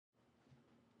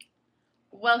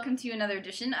Welcome to another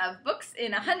edition of Books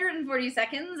in 140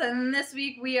 Seconds, and this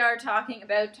week we are talking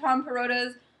about Tom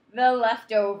Perrotta's The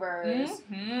Leftovers.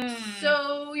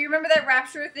 So, you remember that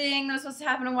rapture thing that was supposed to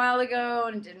happen a while ago,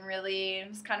 and it didn't really, it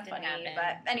was kind of funny,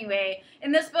 but anyway,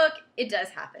 in this book, it does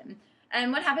happen.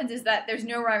 And what happens is that there's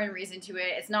no rhyme and reason to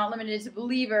it. It's not limited to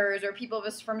believers or people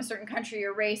from a certain country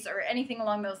or race or anything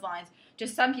along those lines.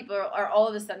 Just some people are all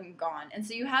of a sudden gone. And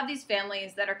so you have these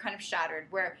families that are kind of shattered,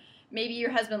 where maybe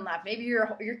your husband left, maybe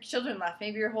your children left,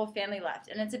 maybe your whole family left.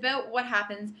 And it's about what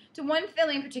happens to one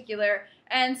family in particular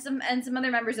and some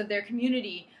other members of their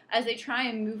community as they try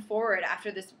and move forward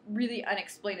after this really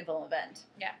unexplainable event.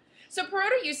 Yeah. So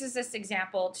Perrotta uses this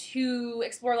example to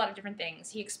explore a lot of different things.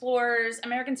 He explores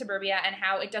American suburbia and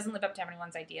how it doesn't live up to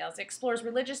everyone's ideals. It explores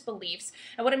religious beliefs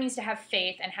and what it means to have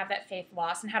faith and have that faith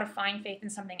lost, and how to find faith in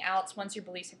something else once your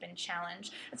beliefs have been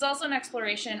challenged. It's also an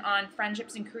exploration on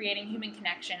friendships and creating human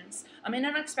connections in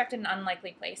unexpected and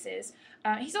unlikely places.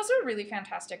 He's also a really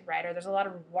fantastic writer. There's a lot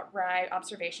of wry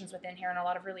observations within here and a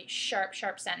lot of really sharp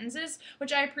sentences,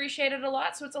 which I appreciated a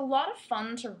lot. So it's a lot of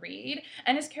fun to read,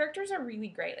 and his characters are really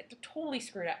great. Like, they're totally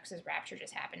screwed up because his rapture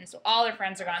just happened. So all their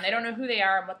friends are gone. They don't know who they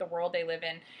are and what the world they live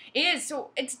in is.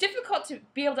 So it's difficult to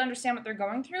be able to understand what they're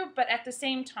going through, but at the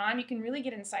same time, you can really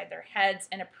get inside their heads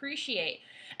and appreciate.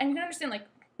 And you can understand, like,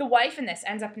 the wife in this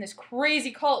ends up in this crazy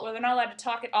cult where they're not allowed to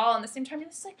talk at all, and at the same time, you're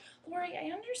just like, Lori,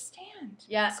 I understand.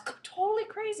 Yeah. It's totally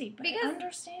crazy, but because I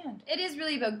understand. It is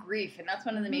really about grief, and that's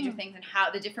one of the major things, and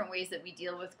how the different ways that we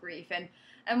deal with grief.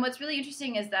 And what's really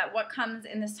interesting is that what comes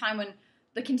in this time when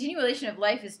the continuation of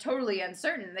life is totally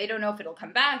uncertain. They don't know if it'll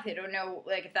come back. They don't know,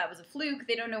 like, if that was a fluke.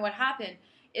 They don't know what happened.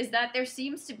 Is that there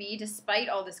seems to be, despite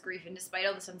all this grief and despite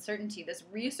all this uncertainty, this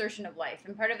reassertion of life.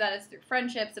 And part of that is through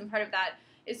friendships, and part of that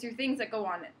is through things that go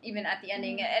on even at the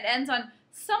ending. It ends on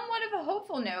somewhat of a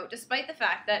hopeful note, despite the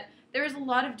fact that there is a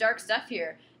lot of dark stuff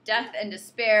here. Death and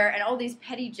despair and all these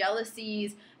petty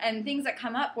jealousies and things that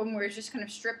come up when we're just kind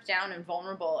of stripped down and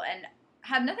vulnerable and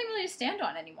have nothing really to stand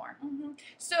on anymore.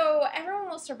 So everyone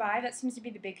will survive. That seems to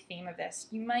be the big theme of this.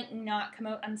 You might not come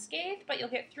out unscathed, but you'll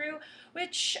get through,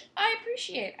 which I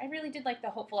appreciate. I really did like the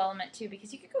hopeful element too,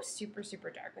 because you could go super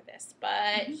dark with this,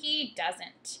 but he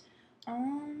doesn't.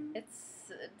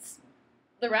 It's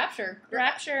the rapture.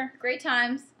 Rapture. Great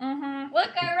times. Look,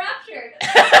 I raptured.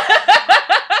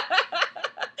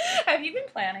 Have you been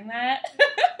planning that?